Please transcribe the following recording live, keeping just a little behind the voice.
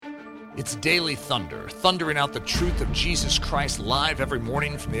It's Daily Thunder, thundering out the truth of Jesus Christ live every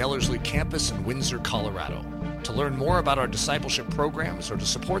morning from the Ellerslie campus in Windsor, Colorado. To learn more about our discipleship programs or to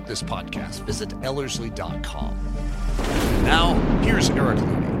support this podcast, visit Ellerslie.com. Now, here's Eric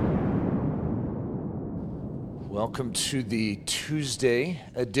Ludy. Welcome to the Tuesday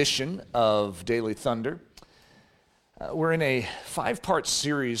edition of Daily Thunder. We're in a 5-part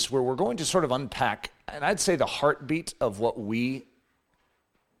series where we're going to sort of unpack, and I'd say the heartbeat of what we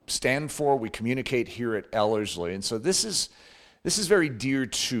stand for, we communicate here at Ellerslie. And so this is very dear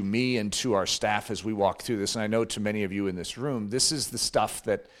to me and to our staff as we walk through this. And I know to many of you in this room, this is the stuff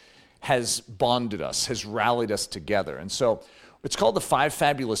that has bonded us, has rallied us together. And so it's called the 5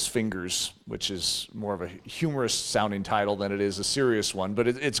 Fabulous Fingers, which is more of a humorous sounding title than it is a serious one, but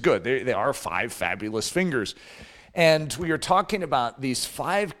it's good. They are 5 fabulous fingers. And we are talking about these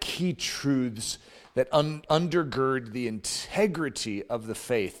 5 key truths that undergird the integrity of the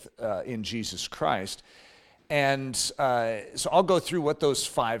faith in Jesus Christ. And so I'll go through what those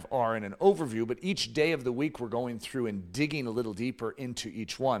 5 are in an overview, but each day of the week we're going through and digging a little deeper into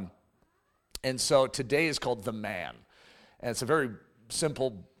each one. And so today is called The Man. And it's a very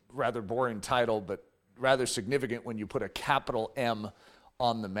simple, rather boring title, but rather significant when you put a capital M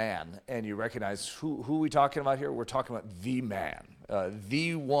on the man, and you recognize who are we talking about here? We're talking about the man,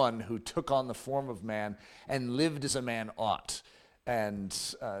 the one who took on the form of man and lived as a man ought. And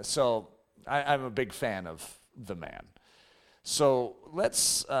so I'm a big fan of the man. So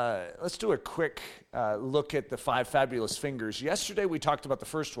let's do a quick look at the 5 fabulous fingers. Yesterday we talked about the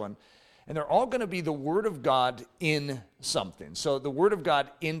first one, and they're all going to be the Word of God in something. So the Word of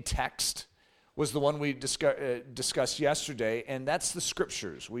God in text was the one we discussed yesterday, and that's the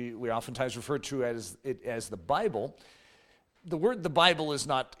Scriptures. We oftentimes refer to it as the Bible. The word "the Bible" is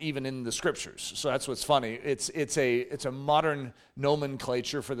not even in the Scriptures, so that's what's funny. It's a modern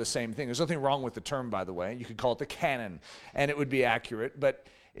nomenclature for the same thing. There's nothing wrong with the term, by the way. You could call it the canon, and it would be accurate. But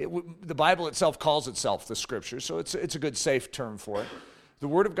the Bible itself calls itself the Scriptures, so it's a good, safe term for it. The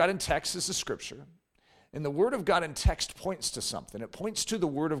Word of God in text is the Scripture. And the Word of God in text points to something. It points to the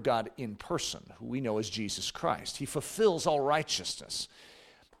Word of God in person, who we know as Jesus Christ. He fulfills all righteousness.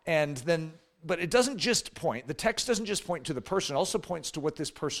 But it doesn't just point, the text doesn't just point to the person, it also points to what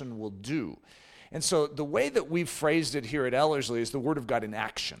this person will do. And so the way that we've phrased it here at Ellerslie is the Word of God in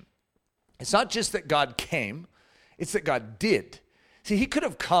action. It's not just that God came, it's that God did. See, he could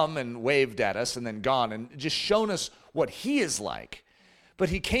have come and waved at us and then gone and just shown us what he is like. But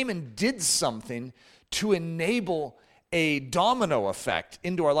he came and did something to enable a domino effect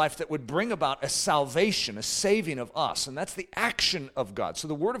into our life that would bring about a salvation, a saving of us. And that's the action of God. So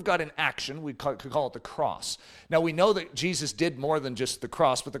the Word of God in action, we could call it the cross. Now we know that Jesus did more than just the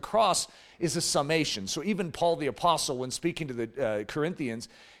cross, but the cross is a summation. So even Paul the Apostle, when speaking to the Corinthians,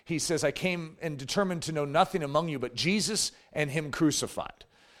 he says, I came and determined to know nothing among you but Jesus and him crucified.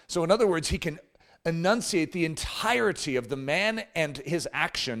 So in other words, he can enunciate the entirety of the man and his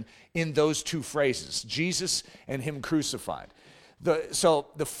action in those 2 phrases, Jesus and him crucified. So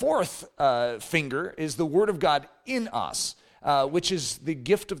the 4th finger is the Word of God in us, which is the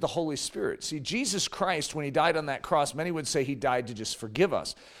gift of the Holy Spirit. See, Jesus Christ, when he died on that cross, many would say he died to just forgive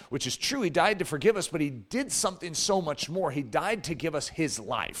us, which is true. He died to forgive us, but he did something so much more. He died to give us his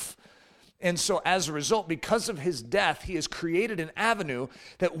life. And so as a result, because of his death, he has created an avenue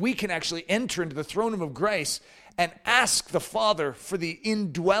that we can actually enter into the throne room of grace and ask the Father for the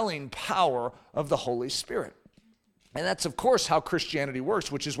indwelling power of the Holy Spirit. And that's, of course, how Christianity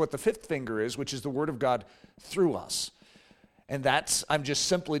works, which is what the 5th finger is, which is the Word of God through us. And that's, I'm just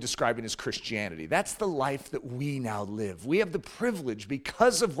simply describing as Christianity. That's the life that we now live. We have the privilege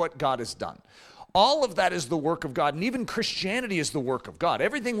because of what God has done. All of that is the work of God, and even Christianity is the work of God.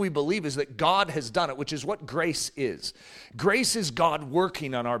 Everything we believe is that God has done it, which is what grace is. Grace is God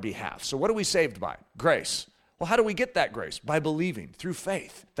working on our behalf. So what are we saved by? Grace. Well, how do we get that grace? By believing, through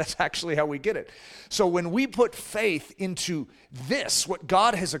faith. That's actually how we get it. So when we put faith into this, what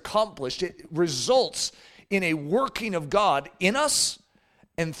God has accomplished, it results in a working of God in us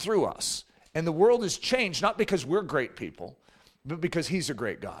and through us. And the world is changed, not because we're great people, but because he's a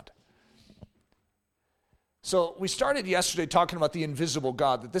great God. So we started yesterday talking about the invisible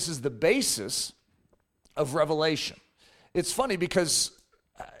God, that this is the basis of revelation. It's funny because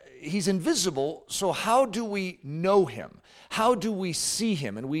he's invisible, so how do we know him? How do we see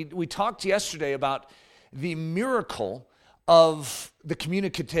him? And we talked yesterday about the miracle of the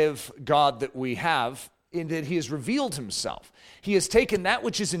communicative God that we have, in that he has revealed himself. He has taken that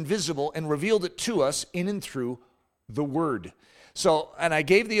which is invisible and revealed it to us in and through the Word. So, and I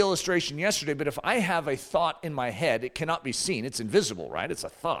gave the illustration yesterday, but if I have a thought in my head, it cannot be seen. It's invisible, right? It's a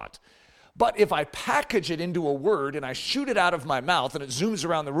thought. But if I package it into a word and I shoot it out of my mouth and it zooms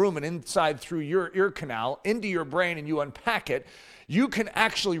around the room and inside through your ear canal into your brain and you unpack it, you can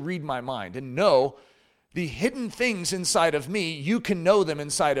actually read my mind and know the hidden things inside of me. You can know them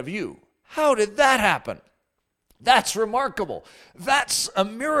inside of you. How did that happen? That's remarkable. That's a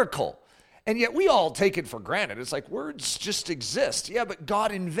miracle. And yet we all take it for granted. It's like words just exist. Yeah, but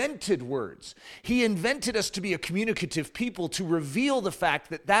God invented words. He invented us to be a communicative people, to reveal the fact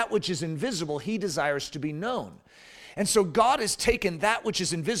that that which is invisible, he desires to be known. And so God has taken that which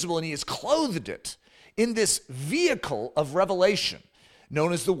is invisible and he has clothed it in this vehicle of revelation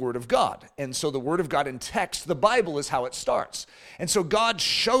known as the Word of God. And so the Word of God in text, the Bible, is how it starts. And so God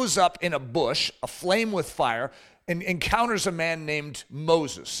shows up in a bush, aflame with fire, and encounters a man named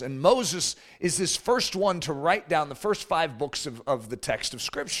Moses. And Moses is this first one to write down the first 5 books of the text of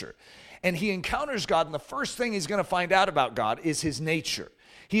Scripture. And he encounters God, and the first thing he's going to find out about God is his nature.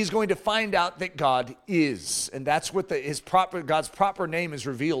 He's going to find out that God is. And that's what God's proper name is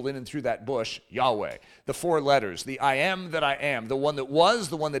revealed in and through that bush, Yahweh. The 4 letters, the I am that I am, the one that was,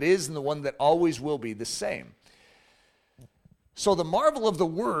 the one that is, and the one that always will be the same. So the marvel of the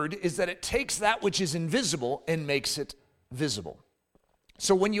Word is that it takes that which is invisible and makes it visible.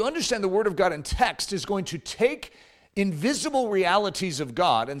 So when you understand the Word of God in text is going to take invisible realities of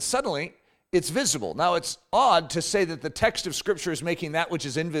God and suddenly it's visible. Now it's odd to say that the text of Scripture is making that which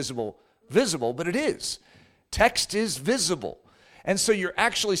is invisible visible, but it is. Text is visible. And so you're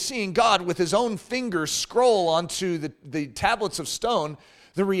actually seeing God with his own finger scroll onto the tablets of stone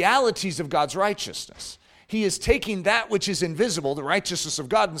the realities of God's righteousness. He is taking that which is invisible, the righteousness of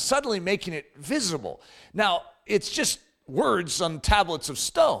God, and suddenly making it visible. Now, it's just words on tablets of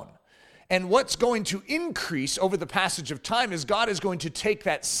stone. And what's going to increase over the passage of time is God is going to take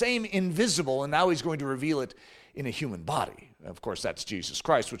that same invisible, and now he's going to reveal it in a human body. Of course, that's Jesus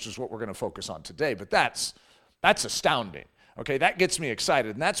Christ, which is what we're going to focus on today. But that's astounding. Okay, that gets me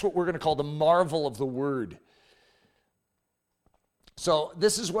excited. And that's what we're going to call the marvel of the Word. So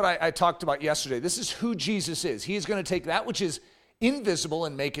this is what I talked about yesterday. This is who Jesus is. He is going to take that which is invisible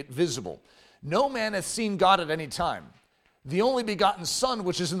and make it visible. No man hath seen God at any time. The only begotten Son,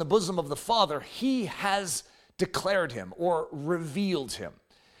 which is in the bosom of the Father, he has declared him or revealed him.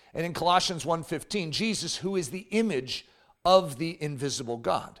 And in Colossians 1:15, Jesus, who is the image of the invisible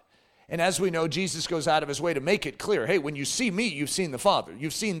God. And as we know, Jesus goes out of his way to make it clear, hey, when you see me, you've seen the Father.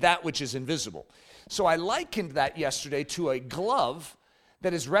 You've seen that which is invisible. So I likened that yesterday to a glove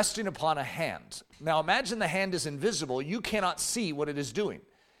that is resting upon a hand. Now imagine the hand is invisible. You cannot see what it is doing.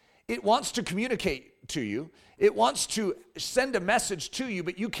 It wants to communicate to you. It wants to send a message to you,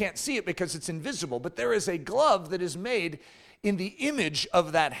 but you can't see it because it's invisible. But there is a glove that is made in the image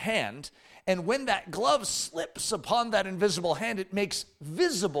of that hand. And when that glove slips upon that invisible hand, it makes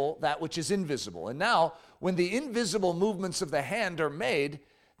visible that which is invisible. And now, when the invisible movements of the hand are made,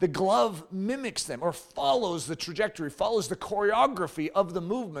 the glove mimics them or follows the trajectory, follows the choreography of the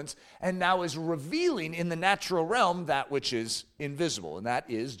movements, and now is revealing in the natural realm that which is invisible, and that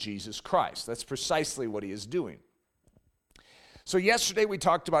is Jesus Christ. That's precisely what he is doing. So yesterday we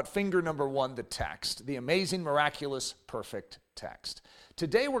talked about finger number 1, the text, the amazing, miraculous, perfect text.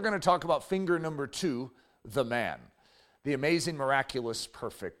 Today we're going to talk about finger number 2, the man, the amazing, miraculous,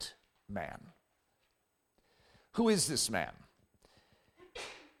 perfect man. Who is this man?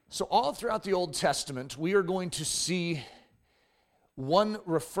 So all throughout the Old Testament, we are going to see one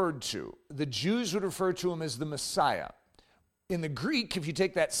referred to. The Jews would refer to him as the Messiah. In the Greek, if you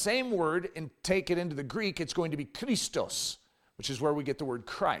take that same word and take it into the Greek, it's going to be Christos, which is where we get the word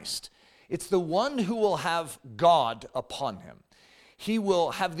Christ. It's the one who will have God upon him. He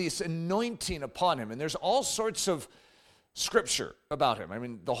will have this anointing upon him. And there's all sorts of scripture about him. I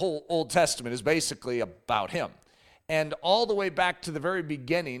mean, the whole Old Testament is basically about him. And all the way back to the very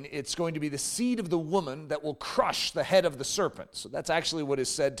beginning, it's going to be the seed of the woman that will crush the head of the serpent. So that's actually what is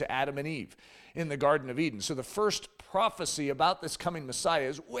said to Adam and Eve in the Garden of Eden. So the first prophecy about this coming Messiah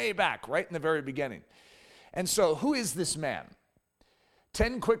is way back, right in the very beginning. And so who is this man?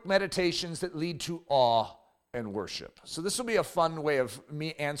 10 quick meditations that lead to awe and worship. So this will be a fun way of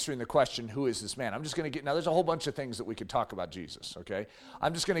me answering the question, who is this man? I'm just going to get, now there's a whole bunch of things that we could talk about Jesus, okay?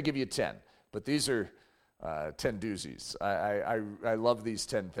 I'm just going to give you 10, but these are 10 doozies. I love these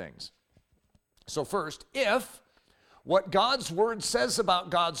 10 things. So first, if what God's word says about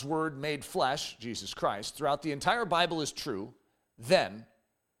God's word made flesh, Jesus Christ, throughout the entire Bible is true, then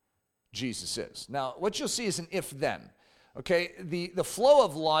Jesus is. Now, what you'll see is an if-then. Okay, the flow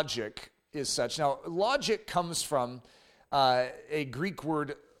of logic is such. Now, logic comes from a Greek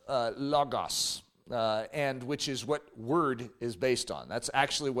word, logos, and which is what word is based on. That's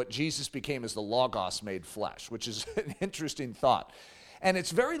actually what Jesus became, as the logos made flesh, which is an interesting thought. And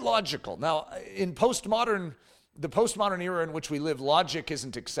it's very logical. Now, in the postmodern era in which we live, logic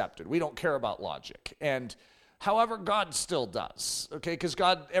isn't accepted. We don't care about logic. And however, God still does, okay? Because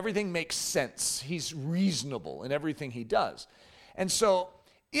God, everything makes sense. He's reasonable in everything he does. And so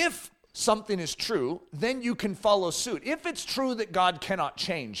if something is true, then you can follow suit. If it's true that God cannot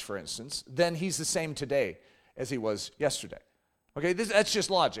change, for instance, then he's the same today as he was yesterday. Okay, that's just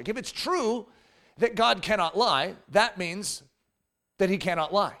logic. If it's true that God cannot lie, that means that he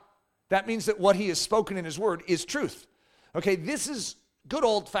cannot lie. That means that what he has spoken in his word is truth. Okay, this is good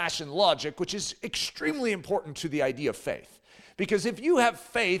old-fashioned logic, which is extremely important to the idea of faith. Because if you have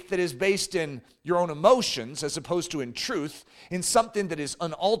faith that is based in your own emotions as opposed to in truth, in something that is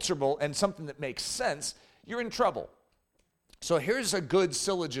unalterable and something that makes sense, you're in trouble. So here's a good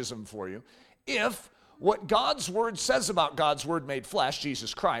syllogism for you. If what God's word says about God's word made flesh,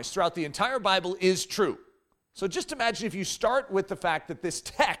 Jesus Christ, throughout the entire Bible is true. So just imagine if you start with the fact that this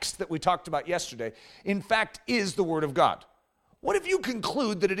text that we talked about yesterday, in fact, is the word of God. What if you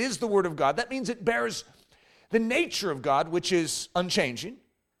conclude that it is the word of God? That means it bears the nature of God, which is unchanging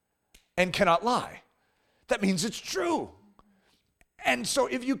and cannot lie. That means it's true. And so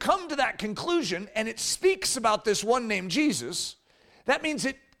if you come to that conclusion and it speaks about this one named Jesus, that means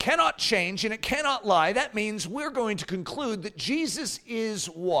it cannot change and it cannot lie. That means we're going to conclude that Jesus is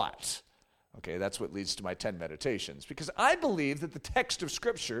what? Okay, that's what leads to my 10 meditations, because I believe that the text of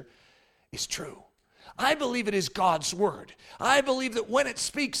Scripture is true. I believe it is God's word. I believe that when it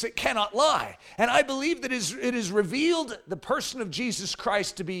speaks, it cannot lie. And I believe that it is revealed the person of Jesus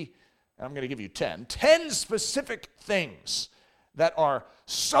Christ to be, and I'm going to give you 10 specific things that are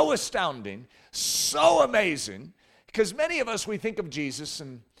so astounding, so amazing, because many of us, we think of Jesus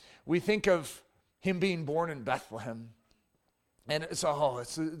and we think of him being born in Bethlehem. And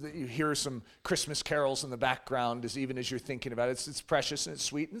you hear some Christmas carols in the background even as you're thinking about it. It's precious and it's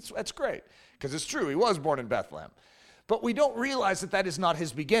sweet, and that's great, because it's true. He was born in Bethlehem. But we don't realize that that is not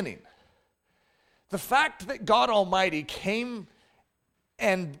his beginning. The fact that God Almighty came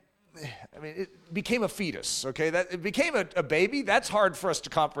and, it became a fetus, okay? That it became a baby, that's hard for us to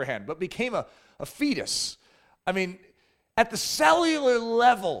comprehend, but became a fetus. At the cellular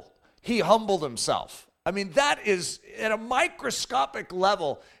level, he humbled himself. That is, at a microscopic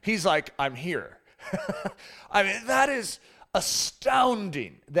level, he's like, I'm here. That is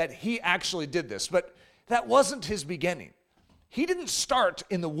astounding that he actually did this. But that wasn't his beginning. He didn't start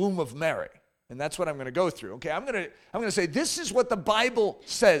in the womb of Mary. And that's what I'm going to go through. Okay, I'm going to say this is what the Bible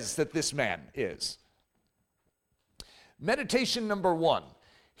says that this man is. Meditation number 1.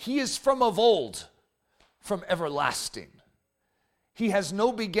 He is from of old, from everlasting. He has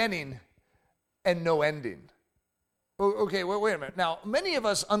no beginning and no ending. Okay, wait a minute. Now, many of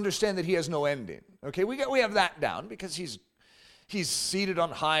us understand that he has no ending. Okay, we have that down because he's seated on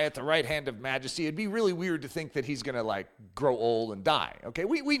high at the right hand of majesty. It'd be really weird to think that he's going to grow old and die. Okay,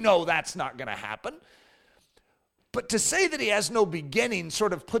 we know that's not going to happen. But to say that he has no beginning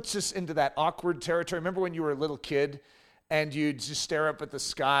sort of puts us into that awkward territory. Remember when you were a little kid and you'd just stare up at the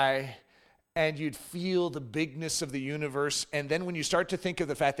sky and you'd feel the bigness of the universe, and then when you start to think of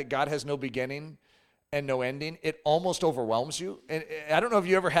the fact that God has no beginning and no ending, it almost overwhelms you. And I don't know if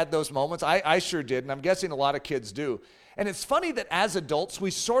you ever had those moments. I sure did, and I'm guessing a lot of kids do. And it's funny that as adults, we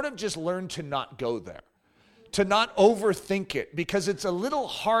sort of just learn to not go there, to not overthink it, because it's a little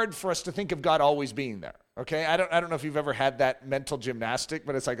hard for us to think of God always being there. Okay, I don't know if you've ever had that mental gymnastic,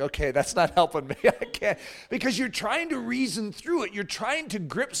 but it's like, okay, that's not helping me. I can't, because you're trying to reason through it. You're trying to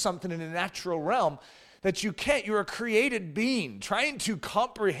grip something in a natural realm that you can't. You're a created being trying to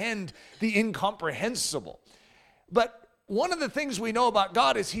comprehend the incomprehensible. But one of the things we know about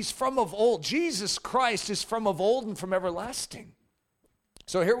God is he's from of old. Jesus Christ is from of old and from everlasting.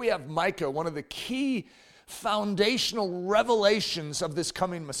 So here we have Micah, one of the key foundational revelations of this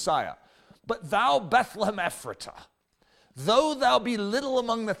coming Messiah. But thou, Bethlehem Ephratah, though thou be little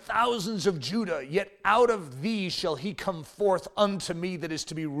among the thousands of Judah, yet out of thee shall he come forth unto me that is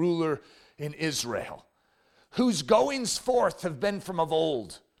to be ruler in Israel, whose goings forth have been from of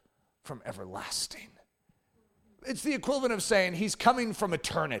old, from everlasting. It's the equivalent of saying he's coming from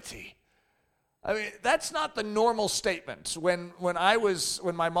eternity. That's not the normal statement. When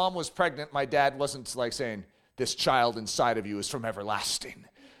my mom was pregnant, my dad wasn't saying, this child inside of you is from everlasting.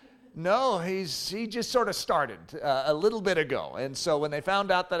 No, he just sort of started a little bit ago. And so when they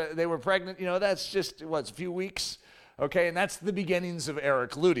found out that they were pregnant, that's just, a few weeks? Okay, and that's the beginnings of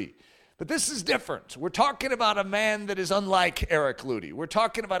Eric Ludy. But this is different. We're talking about a man that is unlike Eric Ludy. We're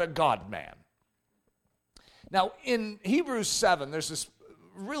talking about a God-man. Now, in Hebrews 7, there's this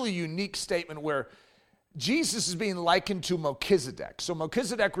really unique statement where Jesus is being likened to Melchizedek. So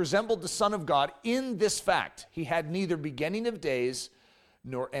Melchizedek resembled the Son of God in this fact. He had neither beginning of days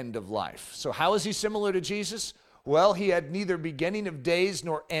nor end of life. So how is he similar to Jesus? Well, he had neither beginning of days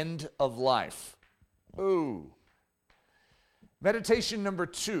nor end of life. Ooh. Meditation number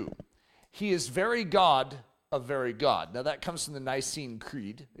 2. He is very God of very God. Now that comes from the Nicene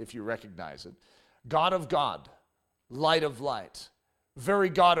Creed, if you recognize it. God of God, light of light, very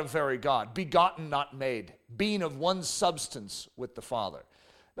God of very God, begotten, not made, being of one substance with the Father.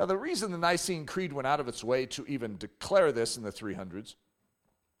 Now, the reason the Nicene Creed went out of its way to even declare this in the 300s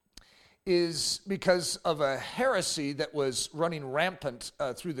is because of a heresy that was running rampant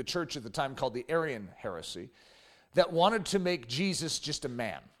through the church at the time called the Arian heresy that wanted to make Jesus just a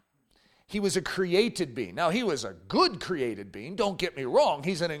man. He was a created being. Now, he was a good created being. Don't get me wrong.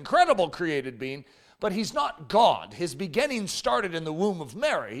 He's an incredible created being, but he's not God. His beginning started in the womb of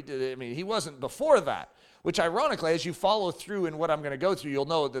Mary. He wasn't before that, which ironically, as you follow through in what I'm going to go through, you'll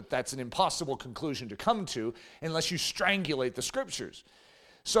know that that's an impossible conclusion to come to unless you strangulate the scriptures.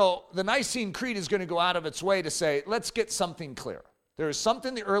 So the Nicene Creed is going to go out of its way to say, let's get something clear. There is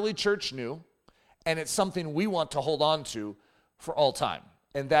something the early church knew, and it's something we want to hold on to for all time.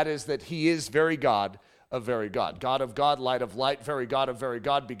 And that is that he is very God of very God. God of God, light of light, very God of very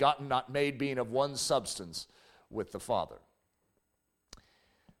God, begotten, not made, being of one substance with the Father.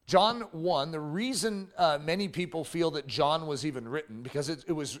 John 1, the reason many people feel that John was even written, because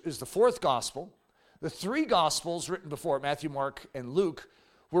it was the fourth gospel. The 3 gospels written before, Matthew, Mark, and Luke,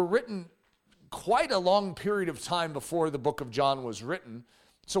 were written quite a long period of time before the book of John was written.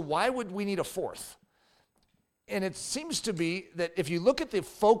 So why would we need a fourth? And it seems to be that if you look at the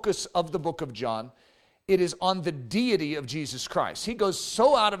focus of the book of John, it is on the deity of Jesus Christ. He goes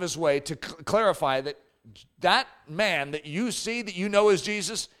so out of his way to clarify that that man that you see, that you know as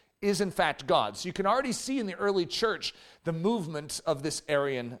Jesus, is in fact God. So you can already see in the early church the movement of this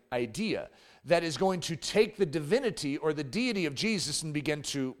Arian idea that is going to take the divinity or the deity of Jesus and begin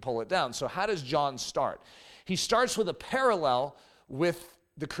to pull it down. So how does John start? He starts with a parallel with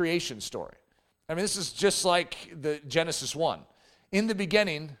the creation story. I mean, this is just like the Genesis 1. In the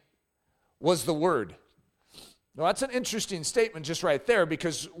beginning was the Word. Now, that's an interesting statement just right there,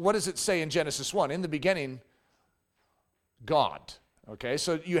 because what does it say in Genesis 1? In the beginning, God. Okay,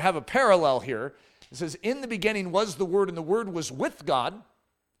 so you have a parallel here. It says, in the beginning was the Word, and the Word was with God,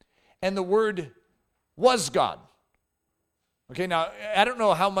 and the Word was God. Okay, now, I don't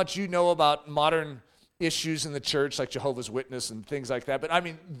know how much you know about modern issues in the church, like Jehovah's Witness and things like that, but I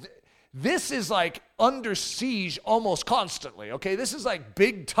mean, this is like under siege almost constantly, okay? This is like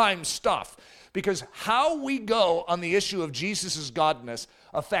big-time stuff, because how we go on the issue of Jesus' godness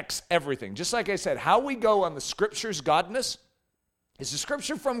affects everything. Just like I said, how we go on the Scripture's godness, is the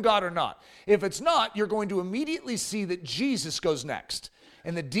Scripture from God or not? If it's not, you're going to immediately see that Jesus goes next,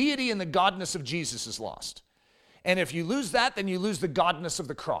 and the deity and the godness of Jesus is lost. And if you lose that, then you lose the godness of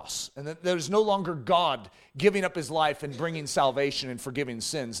the cross. And there's no longer God giving up his life and bringing salvation and forgiving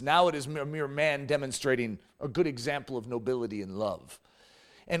sins. Now it is a mere man demonstrating a good example of nobility and love.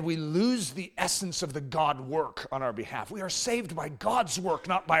 And we lose the essence of the God work on our behalf. We are saved by God's work,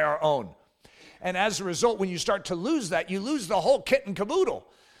 not by our own. And as a result, when you start to lose that, you lose the whole kit and caboodle.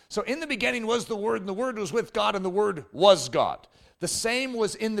 So in the beginning was the Word, and the Word was with God, and the Word was God. The same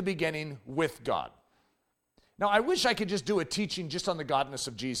was in the beginning with God. Now, I wish I could just do a teaching just on the godness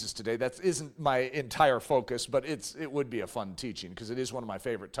of Jesus today. That isn't my entire focus, but it would be a fun teaching because it is one of my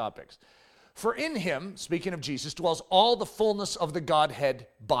favorite topics. For in him, speaking of Jesus, dwells all the fullness of the Godhead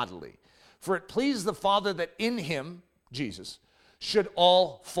bodily. For it pleased the Father that in him, Jesus, should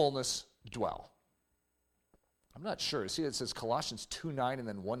all fullness dwell. I'm not sure. See, it says Colossians 2:9 and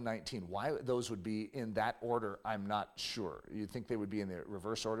then 1:19. Why those would be in that order, I'm not sure. You'd think they would be in the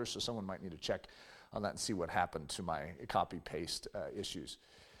reverse order, so someone might need to check on that and see what happened to my copy-paste issues.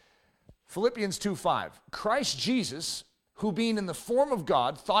 Philippians 2:5. Christ Jesus, who being in the form of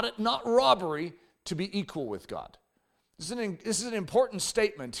God, thought it not robbery to be equal with God. This is an important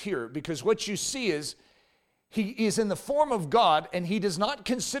statement here, because what you see is he is in the form of God, and he does not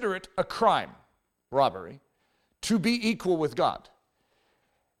consider it a crime, robbery, to be equal with God.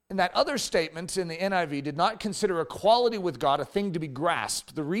 And that other statement in the NIV did not consider equality with God a thing to be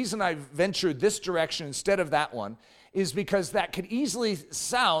grasped. The reason I ventured this direction instead of that one is because that could easily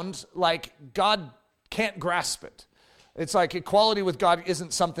sound like God can't grasp it. It's like equality with God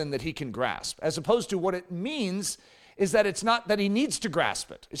isn't something that he can grasp, as opposed to what it means is that it's not that he needs to grasp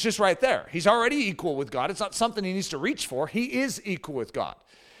it. It's just right there. He's already equal with God. It's not something he needs to reach for. He is equal with God.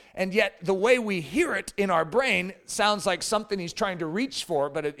 And yet the way we hear it in our brain sounds like something he's trying to reach for,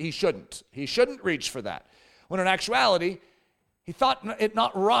 but he shouldn't. He shouldn't reach for that. When in actuality, he thought it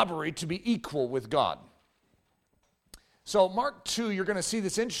not robbery to be equal with God. So Mark 2, you're going to see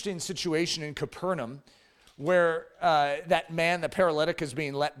this interesting situation in Capernaum where that man, the paralytic, is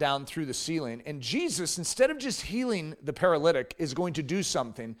being let down through the ceiling. And Jesus, instead of just healing the paralytic, is going to do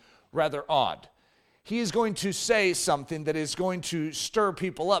something rather odd. He is going to say something that is going to stir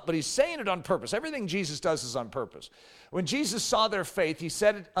people up, but he's saying it on purpose. Everything Jesus does is on purpose. When Jesus saw their faith, he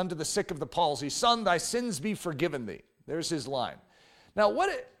said unto the sick of the palsy, Son, thy sins be forgiven thee. There's his line. Now,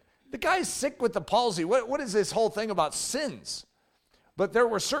 the guy's sick with the palsy. What is this whole thing about sins? But there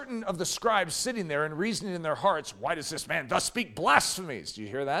were certain of the scribes sitting there and reasoning in their hearts, why does this man thus speak blasphemies? Do you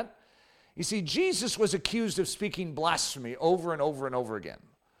hear that? You see, Jesus was accused of speaking blasphemy over and over and over again.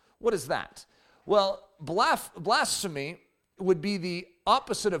 What is that? Well, blasphemy would be the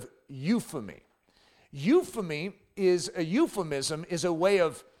opposite of euphemy. Euphemy is a euphemism, is a way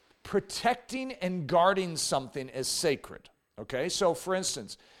of protecting and guarding something as sacred. Okay, so for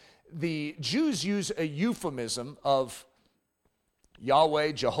instance, the Jews use a euphemism of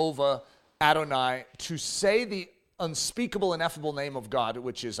Yahweh, Jehovah, Adonai, to say the unspeakable, ineffable name of God,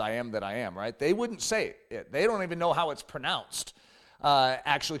 which is I am that I am, right? They wouldn't say it. They don't even know how it's pronounced,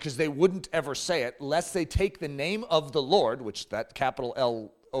 actually, because they wouldn't ever say it, lest they take the name of the Lord, which that capital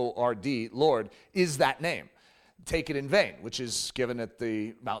L-O-R-D, Lord, is that name. Take it in vain, which is given at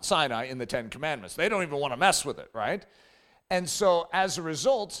the Mount Sinai in the Ten Commandments. They don't even want to mess with it, right? And so as a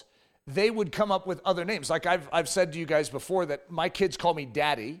result, they would come up with other names. Like I've said to you guys before that my kids call me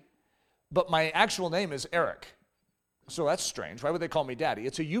Daddy, but my actual name is Eric. So that's strange. Why would they call me Daddy?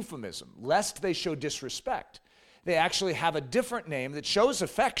 It's a euphemism, lest they show disrespect. They actually have a different name that shows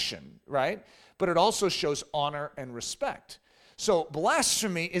affection, right? But it also shows honor and respect. So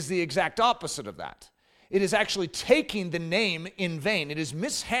blasphemy is the exact opposite of that. It is actually taking the name in vain. It is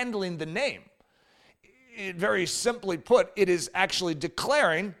mishandling the name. Very simply put, it is actually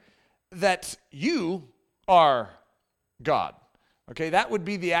declaring that you are God. Okay, that would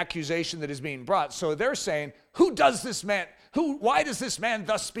be the accusation that is being brought. So they're saying, why does this man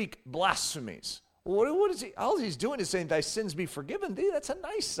thus speak blasphemies? What is he? All he's doing is saying, thy sins be forgiven thee. That's a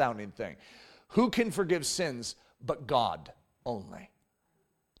nice sounding thing. Who can forgive sins but God only?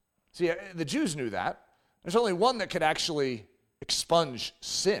 See, the Jews knew that. There's only one that could actually expunge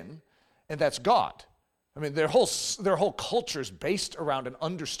sin, and that's God. I mean, their whole culture is based around an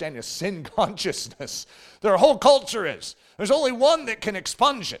understanding of sin consciousness. Their whole culture is. There's only one that can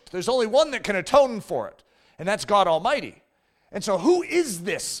expunge it. There's only one that can atone for it, and that's God Almighty. And so who is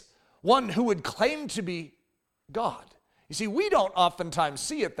this one who would claim to be God? You see, we don't oftentimes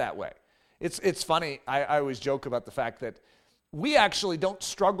see it that way. It's funny. I always joke about the fact that we actually don't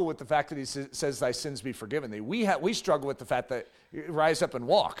struggle with the fact that he says, thy sins be forgiven thee. We struggle with the fact that rise up and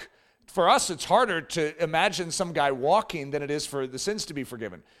walk. For us, it's harder to imagine some guy walking than it is for the sins to be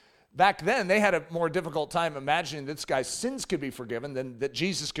forgiven. Back then, they had a more difficult time imagining this guy's sins could be forgiven than that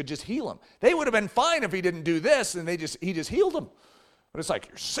Jesus could just heal him. They would have been fine if he didn't do this and he just healed them. But it's like,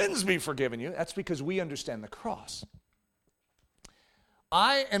 your sins be forgiven you. That's because we understand the cross.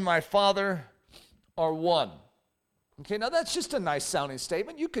 I and my Father are one. Okay, now that's just a nice sounding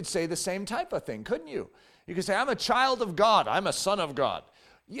statement. You could say the same type of thing, couldn't you? You could say, I'm a child of God. I'm a son of God.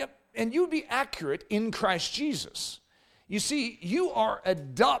 Yep, and you'd be accurate in Christ Jesus. You see, you are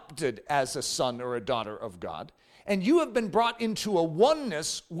adopted as a son or a daughter of God, and you have been brought into a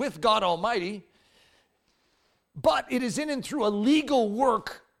oneness with God Almighty, but it is in and through a legal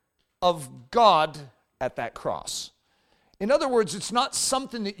work of God at that cross. In other words, it's not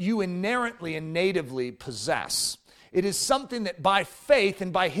something that you inherently and natively possess. It is something that by faith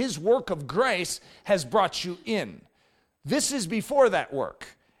and by his work of grace has brought you in. This is before that work.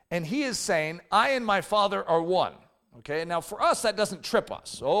 And he is saying, I and my Father are one. Okay, now for us, that doesn't trip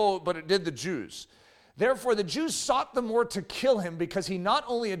us. Oh, but it did the Jews. Therefore, the Jews sought the more to kill him because he not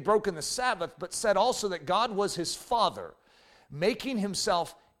only had broken the Sabbath, but said also that God was his Father, making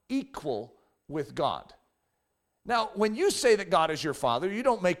himself equal with God. Now, when you say that God is your Father, you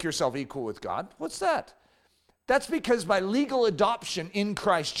don't make yourself equal with God. What's that? That's because by legal adoption in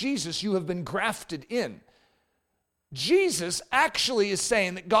Christ Jesus, you have been grafted in. Jesus actually is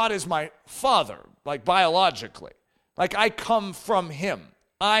saying that God is my Father, like biologically. Like I come from him.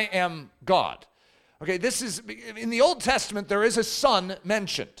 I am God. Okay, this is, in the Old Testament, there is a son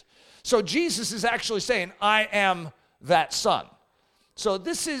mentioned. So Jesus is actually saying, I am that son. So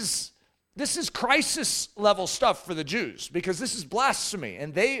this is This is crisis level stuff for the Jews because this is blasphemy,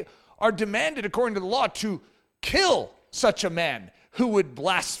 and they are demanded according to the law to kill such a man who would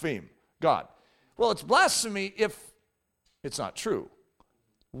blaspheme God. Well, it's blasphemy if it's not true.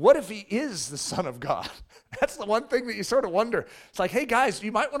 What if he is the Son of God? That's the one thing that you sort of wonder. It's like, hey guys,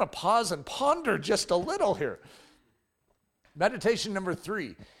 you might want to pause and ponder just a little here. Meditation number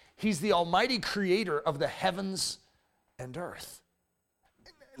 3. He's the almighty creator of the heavens and earth.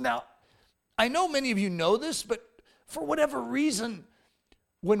 Now, I know many of you know this, but for whatever reason,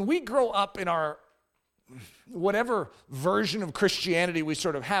 when we grow up in our whatever version of Christianity we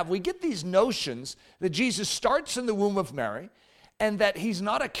sort of have, we get these notions that Jesus starts in the womb of Mary and that he's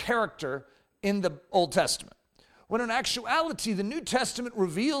not a character in the Old Testament. When in actuality, the New Testament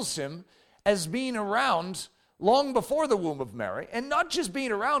reveals him as being around long before the womb of Mary, and not just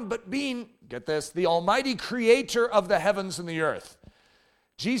being around, but being, get this, the almighty creator of the heavens and the earth.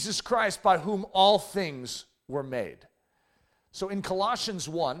 Jesus Christ, by whom all things were made. So in Colossians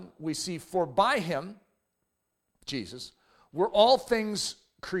 1, we see, for by him, Jesus, were all things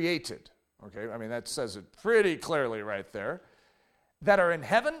created. Okay, I mean, that says it pretty clearly right there. That are in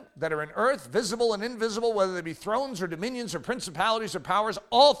heaven, that are in earth, visible and invisible, whether they be thrones or dominions or principalities or powers,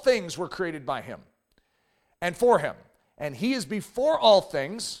 all things were created by him and for him. And he is before all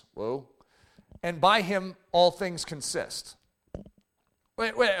things, and by him all things consist.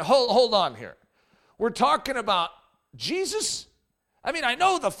 Wait, hold on here. We're talking about Jesus? I mean, I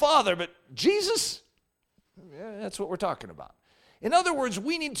know the Father, but Jesus? Yeah, that's what we're talking about. In other words,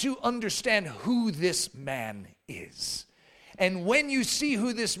 we need to understand who this man is. And when you see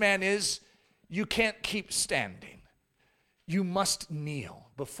who this man is, you can't keep standing. You must kneel.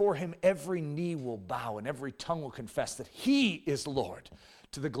 Before him, every knee will bow and every tongue will confess that he is Lord,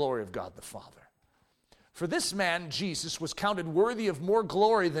 to the glory of God the Father. For this man, Jesus, was counted worthy of more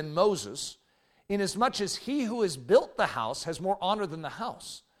glory than Moses, inasmuch as he who has built the house has more honor than the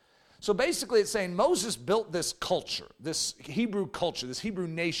house. So basically it's saying Moses built this culture, this Hebrew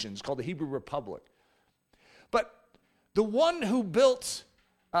nation, it's called the Hebrew Republic. But the one who built,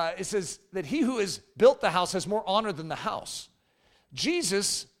 it says that he who has built the house has more honor than the house.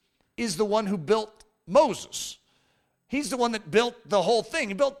 Jesus is the one who built Moses. He's the one that built the whole thing.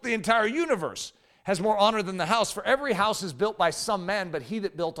 He built the entire universe. Has more honor than the house. For every house is built by some man, but he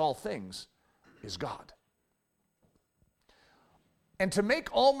that built all things is God. And to make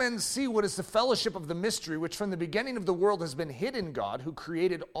all men see what is the fellowship of the mystery, which from the beginning of the world has been hid in God, who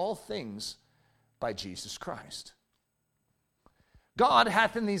created all things by Jesus Christ. God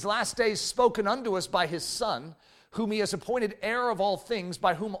hath in these last days spoken unto us by his Son, whom he has appointed heir of all things,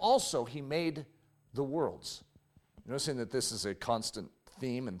 by whom also he made the worlds. Noticing that this is a constant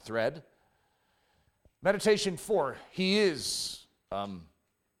theme and thread. Meditation 4, he is.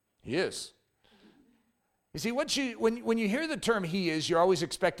 He is. You see, when you hear the term he is, you're always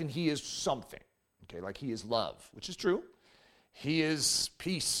expecting he is something. Okay, like he is love, which is true. He is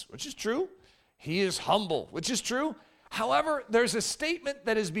peace, which is true. He is humble, which is true. However, there's a statement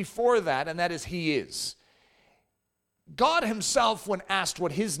that is before that, and that is he is. God himself, when asked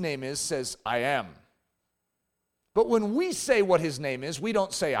what his name is, says, I am. But when we say what his name is, we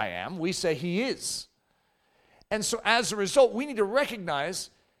don't say I am, we say he is. And so as a result, we need to recognize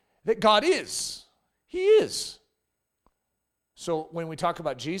that God is. He is. So when we talk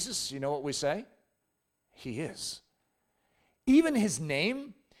about Jesus, you know what we say? He is. Even his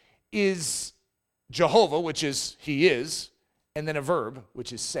name is Jehovah, which is he is, and then a verb,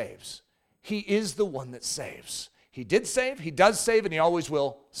 which is saves. He is the one that saves. He did save, he does save, and he always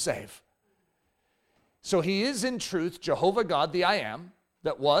will save. So he is in truth Jehovah God, the I am,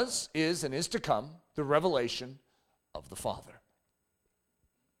 that was, is, and is to come, the revelation of the Father.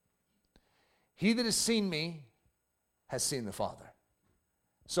 He that has seen me has seen the Father.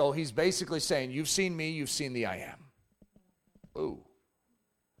 So he's basically saying, you've seen me, you've seen the I am. Ooh.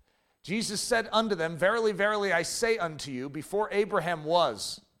 Jesus said unto them, verily, verily, I say unto you, before Abraham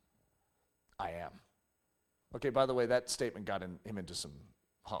was, I am. Okay, by the way, that statement got him into some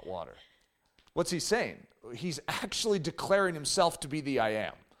hot water. What's he saying? He's actually declaring himself to be the I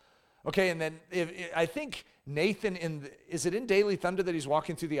am. Okay, and then I think Nathan, is it in Daily Thunder that he's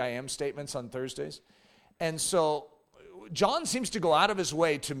walking through the I am statements on Thursdays? And so John seems to go out of his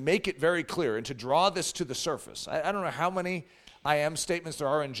way to make it very clear and to draw this to the surface. I don't know how many I am statements there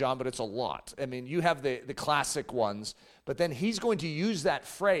are in John, but it's a lot. I mean, you have the classic ones, but then he's going to use that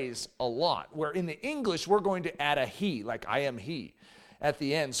phrase a lot, where in the English, we're going to add a he, like I am he, at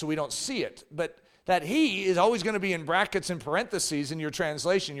the end, so we don't see it. But that he is always going to be in brackets and parentheses in your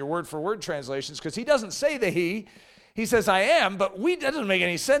translation, your word-for-word translations, because he doesn't say the he. He says, I am, but that doesn't make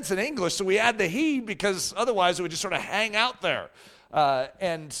any sense in English, so we add the he because otherwise it would just sort of hang out there.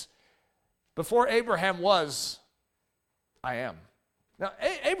 And before Abraham was, I am. Now,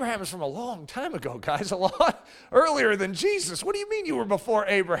 Abraham is from a long time ago, guys, a lot earlier than Jesus. What do you mean you were before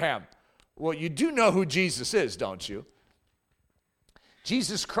Abraham? Well, you do know who Jesus is, don't you?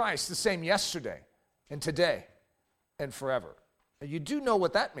 Jesus Christ, the same yesterday and today and forever. You do know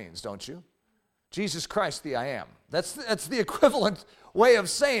what that means, don't you? Jesus Christ, the I am. That's the equivalent way of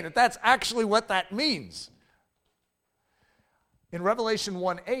saying it. That's actually what that means. In Revelation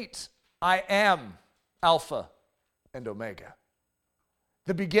 1:8, I am Alpha and Omega,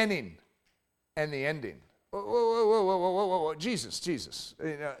 the beginning and the ending. Whoa. Jesus.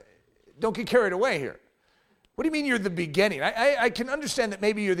 Don't get carried away here. What do you mean you're the beginning? I can understand that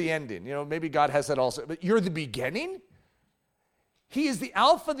maybe you're the ending. Maybe God has that also. But you're the beginning? He is the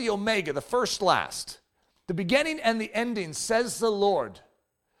Alpha, the Omega, the first, last. The beginning and the ending, says the Lord,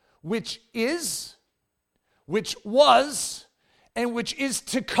 which is, which was, and which is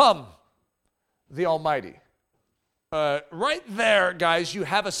to come, the Almighty. Right there, guys, you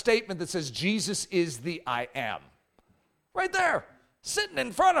have a statement that says Jesus is the I am. Right there, sitting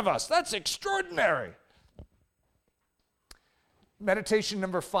in front of us. That's extraordinary. Meditation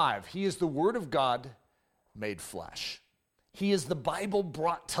number 5. He is the Word of God made flesh. He is the Bible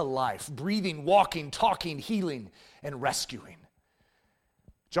brought to life, breathing, walking, talking, healing, and rescuing.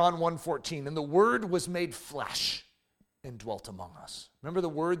 John 1:14, and the Word was made flesh and dwelt among us. Remember the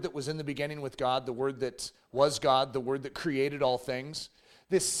Word that was in the beginning with God, the Word that was God, the Word that created all things?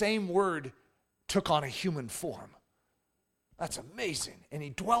 This same Word took on a human form. That's amazing. And He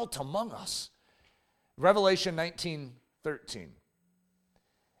dwelt among us. Revelation 19:13.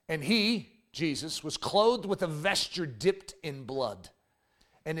 And He, Jesus, was clothed with a vesture dipped in blood,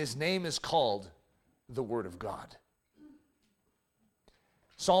 and His name is called the Word of God.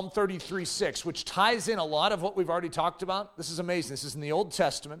 Psalm 33:6, which ties in a lot of what we've already talked about. This is amazing. This is in the Old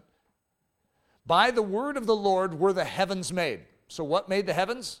Testament. By the word of the Lord were the heavens made. So what made the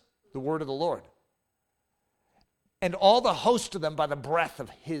heavens? The word of the Lord. And all the host of them by the breath of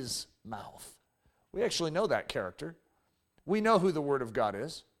His mouth. We actually know that character. We know who the Word of God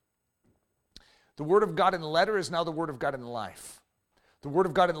is. The Word of God in letter is now the Word of God in life. The Word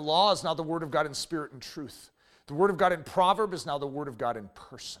of God in law is now the Word of God in spirit and truth. The Word of God in proverb is now the Word of God in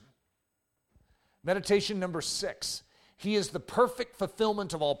person. Meditation number 6. He is the perfect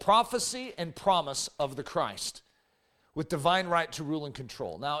fulfillment of all prophecy and promise of the Christ, with divine right to rule and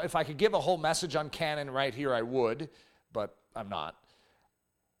control. Now, if I could give a whole message on canon right here, I would, but I'm not.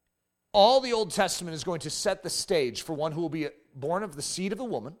 All the Old Testament is going to set the stage for one who will be born of the seed of a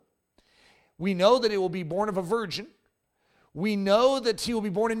woman. We know that it will be born of a virgin. We know that He will be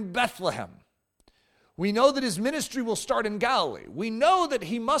born in Bethlehem. We know that His ministry will start in Galilee. We know that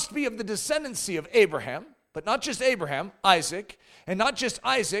He must be of the descendancy of Abraham, but not just Abraham, Isaac, and not just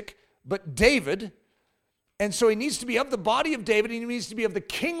Isaac, but David. And so He needs to be of the body of David. He needs to be of the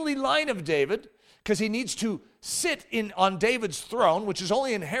kingly line of David, because He needs to sit on David's throne, which is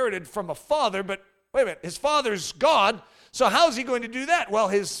only inherited from a father. But wait a minute, His father's God. So how is He going to do that? Well,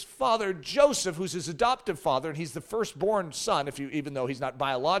 His father Joseph, who's His adoptive father, and he's the firstborn son, even though he's not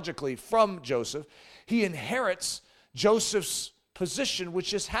biologically from Joseph, he inherits Joseph's position,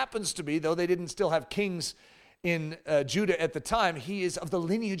 which just happens to be, though they didn't still have kings in Judah at the time, he is of the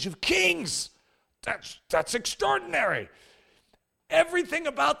lineage of kings. That's extraordinary. Everything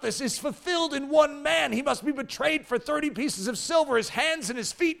about this is fulfilled in one man. He must be betrayed for 30 pieces of silver. His hands and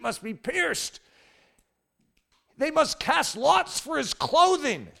His feet must be pierced. They must cast lots for His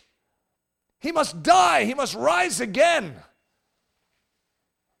clothing. He must die. He must rise again.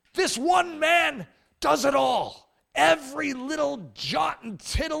 This one man does it all. Every little jot and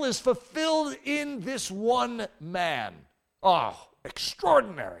tittle is fulfilled in this one man. Oh,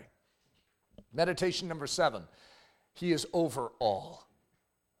 extraordinary. Meditation number 7. He is over all.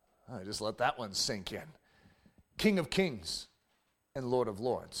 I just let that one sink in. King of kings and Lord of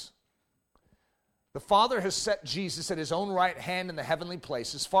lords. The Father has set Jesus at His own right hand in the heavenly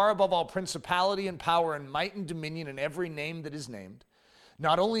places, far above all principality and power and might and dominion and every name that is named,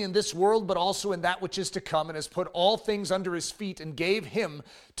 not only in this world, but also in that which is to come, and has put all things under His feet and gave Him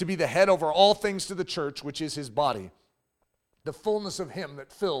to be the head over all things to the church, which is His body, the fullness of Him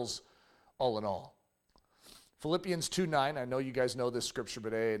that fills all in all. Philippians 2:9, I know you guys know this scripture,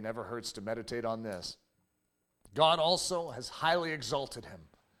 but it never hurts to meditate on this. God also has highly exalted Him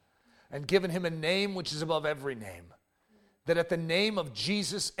and given Him a name which is above every name, that at the name of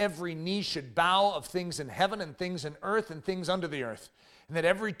Jesus every knee should bow, of things in heaven and things in earth and things under the earth, and that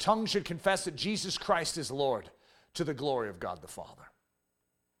every tongue should confess that Jesus Christ is Lord, to the glory of God the Father.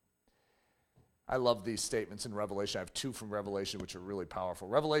 I love these statements in Revelation. I have two from Revelation which are really powerful.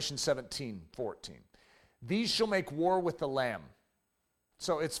 Revelation 17:14. These shall make war with the Lamb.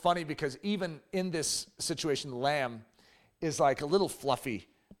 So it's funny because even in this situation, the lamb is like a little fluffy,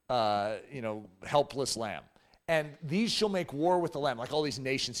 helpless lamb. And these shall make war with the lamb. Like all these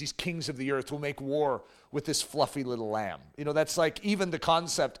nations, these kings of the earth will make war with this fluffy little lamb. That's like even the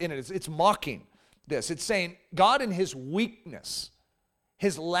concept in it. It's mocking this. It's saying God in his weakness,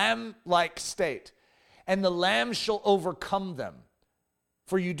 his lamb-like state, and the lamb shall overcome them.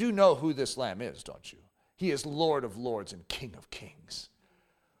 For you do know who this lamb is, don't you? He is Lord of lords and King of kings.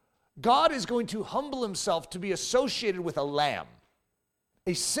 God is going to humble himself to be associated with a lamb,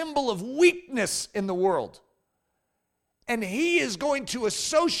 a symbol of weakness in the world. And he is going to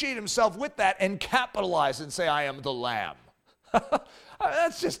associate himself with that and capitalize and say, I am the lamb.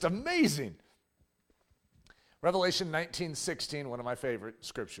 That's just amazing. Revelation 19:16, one of my favorite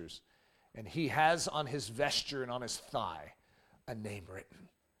scriptures. And he has on his vesture and on his thigh a name written,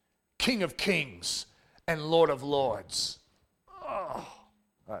 King of kings and Lord of lords. Oh,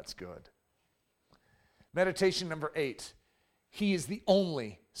 that's good. Meditation number 8. He is the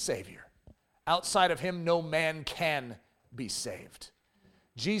only Savior. Outside of him, no man can be saved.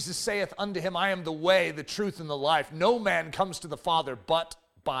 Jesus saith unto him, I am the way, the truth, and the life. No man comes to the Father but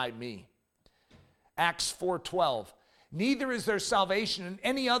by me. Acts 4:12. Neither is there salvation in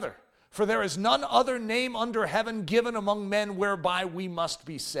any other, for there is none other name under heaven given among men whereby we must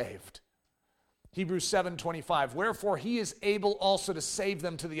be saved. Hebrews 7:25. Wherefore he is able also to save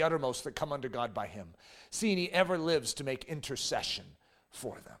them to the uttermost that come unto God by him, seeing he ever lives to make intercession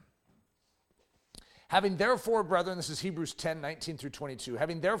for them. Having therefore, brethren, this is Hebrews 10:19-22.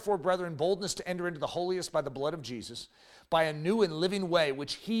 Having therefore, brethren, boldness to enter into the holiest by the blood of Jesus, by a new and living way,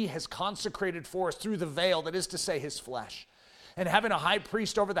 which he has consecrated for us through the veil, that is to say, his flesh. And having a high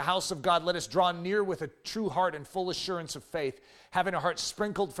priest over the house of God, let us draw near with a true heart and full assurance of faith, having our hearts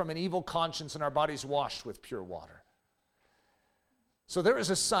sprinkled from an evil conscience and our bodies washed with pure water. So there is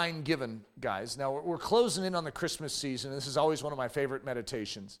a sign given, guys. Now, we're closing in on the Christmas season. This is always one of my favorite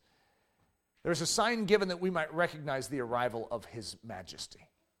meditations. There's a sign given that we might recognize the arrival of his majesty.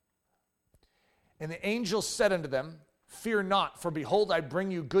 And the angel said unto them, Fear not, for behold, I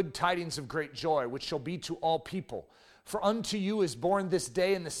bring you good tidings of great joy, which shall be to all people. For unto you is born this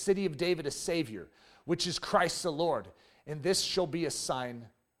day in the city of David a Savior, which is Christ the Lord. And this shall be a sign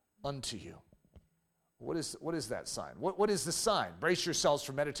unto you. What is that sign? What is the sign? Brace yourselves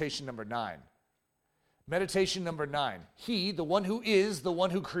for meditation number 9. Meditation number 9. He, the one who is, the one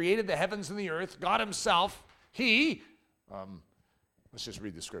who created the heavens and the earth, God himself, he, let's just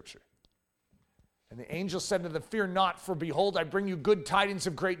read the scripture. And the angel said to them, Fear not, for behold, I bring you good tidings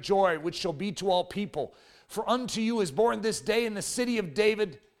of great joy, which shall be to all people. For unto you is born this day in the city of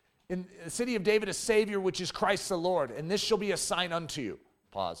David, a Savior, which is Christ the Lord. And this shall be a sign unto you.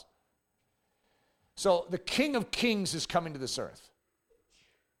 Pause. So the King of Kings is coming to this earth.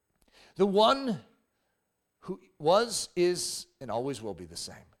 The one who was, is, and always will be the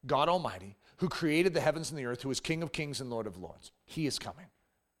same. God Almighty, who created the heavens and the earth, who is King of Kings and Lord of Lords. He is coming.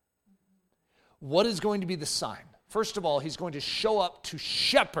 What is going to be the sign? First of all, he's going to show up to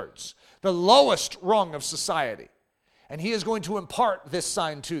shepherds, the lowest rung of society. And he is going to impart this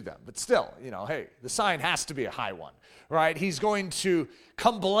sign to them. But still, hey, the sign has to be a high one, right? He's going to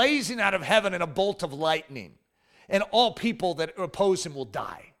come blazing out of heaven in a bolt of lightning. And all people that oppose him will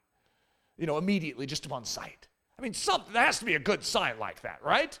die, immediately, just upon sight. I mean, there has to be a good sign like that,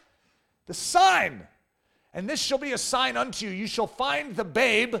 right? The sign. And this shall be a sign unto you. You shall find the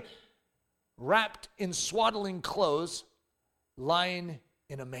babe wrapped in swaddling clothes, lying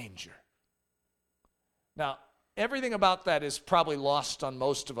in a manger. Now, everything about that is probably lost on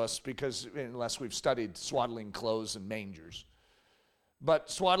most of us because unless we've studied swaddling clothes and mangers. But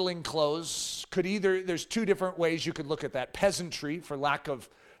swaddling clothes could there's two different ways you could look at that. Peasantry, for lack of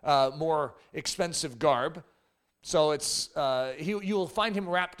more expensive garb. So it's you'll find him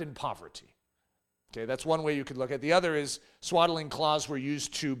wrapped in poverty. Okay, that's one way you could look at it. The other is swaddling cloths were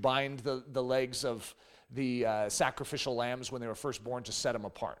used to bind the legs of the sacrificial lambs when they were first born to set them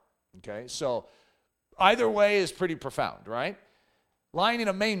apart. Okay, so either way is pretty profound, right? Lying in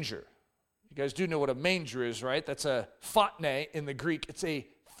a manger. You guys do know what a manger is, right? That's a photne in the Greek. It's a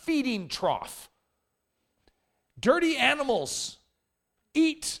feeding trough. Dirty animals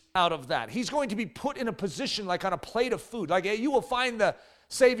eat out of that. He's going to be put in a position like on a plate of food. Like you will find the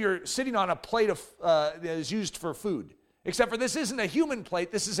Savior sitting on a plate that is used for food. Except for this isn't a human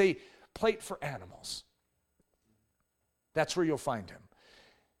plate. This is a plate for animals. That's where you'll find him.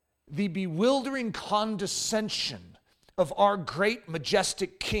 the bewildering condescension of our great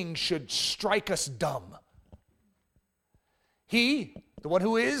majestic King should strike us dumb. He, the one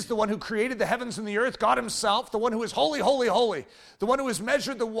who is, the one who created the heavens and the earth, God himself, the one who is holy, holy, holy, the one who has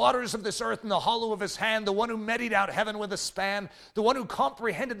measured the waters of this earth in the hollow of his hand, the one who meted out heaven with a span, the one who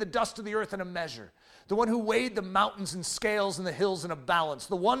comprehended the dust of the earth in a measure, the one who weighed the mountains in scales and the hills in a balance,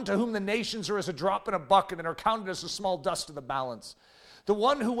 the one to whom the nations are as a drop in a bucket and are counted as the small dust of the balance, the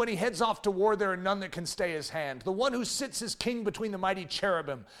one who, when he heads off to war, there are none that can stay his hand, the one who sits as king between the mighty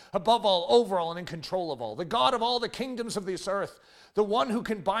cherubim, above all, over all, and in control of all, the God of all the kingdoms of this earth, the one who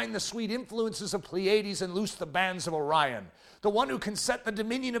can bind the sweet influences of Pleiades and loose the bands of Orion, the one who can set the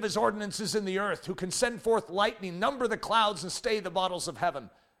dominion of his ordinances in the earth, who can send forth lightning, number the clouds, and stay the bottles of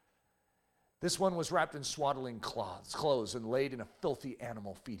heaven. This one was wrapped in swaddling clothes and laid in a filthy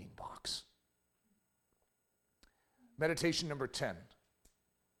animal feeding box. Meditation number 10.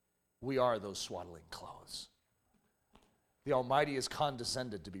 We are those swaddling clothes. The Almighty has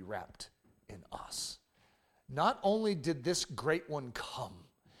condescended to be wrapped in us. Not only did this great one come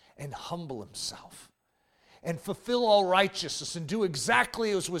and humble himself and fulfill all righteousness and do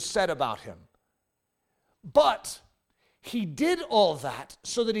exactly as was said about him, but he did all that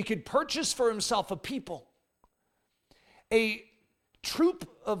so that he could purchase for himself a people, a troop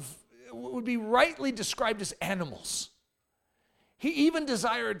of what would be rightly described as animals. He even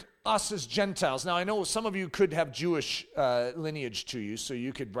desired us as Gentiles. Now, I know some of you could have Jewish lineage to you, so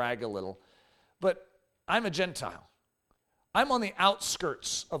you could brag a little, but I'm a Gentile. I'm on the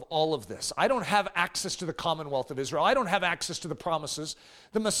outskirts of all of this. I don't have access to the commonwealth of Israel. I don't have access to the promises.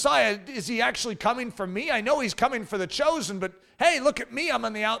 The Messiah, is he actually coming for me? I know he's coming for the chosen, but hey, look at me, I'm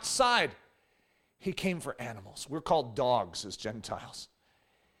on the outside. He came for animals. We're called dogs as Gentiles.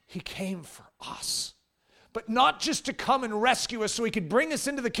 He came for us. But not just to come and rescue us so he could bring us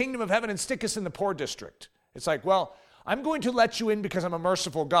into the kingdom of heaven and stick us in the poor district. It's like, well, I'm going to let you in because I'm a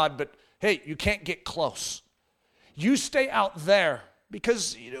merciful God, but hey, you can't get close. You stay out there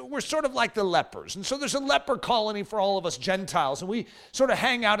because we're sort of like the lepers. And so there's a leper colony for all of us Gentiles, and we sort of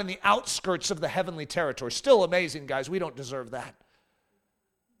hang out in the outskirts of the heavenly territory. Still amazing, guys. We don't deserve that.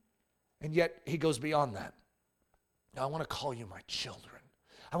 And yet he goes beyond that. Now, I want to call you my children.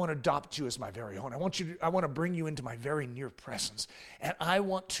 I want to adopt you as my very own. I want to bring you into my very near presence. And I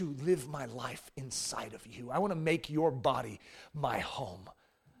want to live my life inside of you. I want to make your body my home.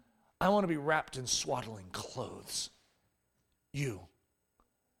 I want to be wrapped in swaddling clothes. You.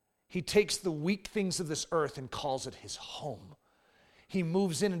 He takes the weak things of this earth and calls it his home. He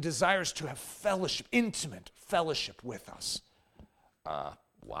moves in and desires to have fellowship, intimate fellowship with us.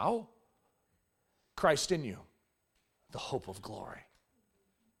 Wow. Christ in you, the hope of glory.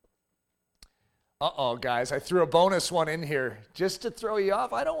 Uh-oh, guys, I threw a bonus one in here just to throw you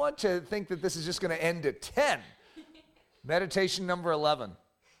off. I don't want you to think that this is just going to end at 10. Meditation number 11.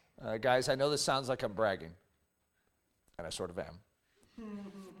 Guys, I know this sounds like I'm bragging, and I sort of am.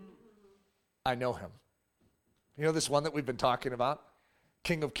 I know him. You know this one that we've been talking about?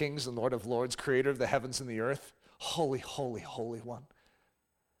 King of kings and Lord of lords, creator of the heavens and the earth. Holy, holy, holy one.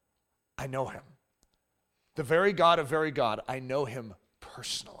 I know him. The very God of very God, I know him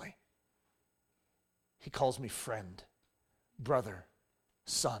personally. He calls me friend, brother,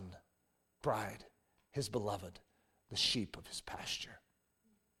 son, bride, his beloved, the sheep of his pasture.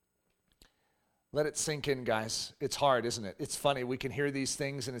 Let it sink in, guys. It's hard, isn't it? It's funny. We can hear these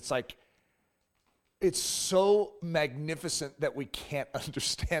things, and it's like, it's so magnificent that we can't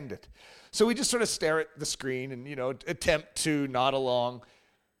understand it. So we just sort of stare at the screen and, attempt to nod along.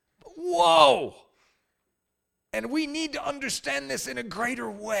 Whoa! And we need to understand this in a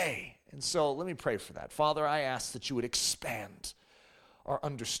greater way. And so let me pray for that. Father, I ask that you would expand our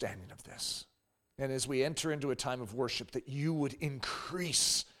understanding of this. And as we enter into a time of worship, that you would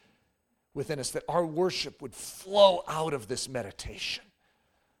increase within us, that our worship would flow out of this meditation.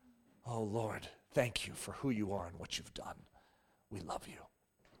 Oh, Lord, thank you for who you are and what you've done. We love you.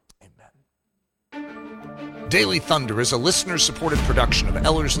 Amen. Daily Thunder is a listener-supported production of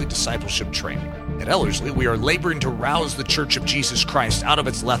Ellerslie Discipleship Training. At Ellerslie, we are laboring to rouse the Church of Jesus Christ out of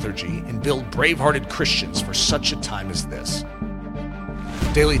its lethargy and build brave-hearted Christians for such a time as this.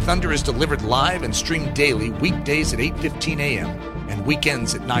 Daily Thunder is delivered live and streamed daily weekdays at 8:15 a.m. and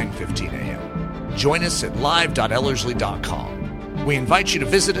weekends at 9:15 a.m. Join us at live.ellerslie.com. We invite you to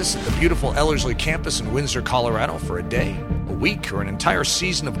visit us at the beautiful Ellerslie campus in Windsor, Colorado for a day, a week, or an entire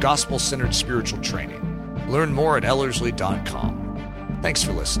season of gospel-centered spiritual training. Learn more at ellerslie.com. Thanks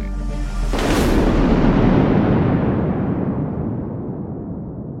for listening.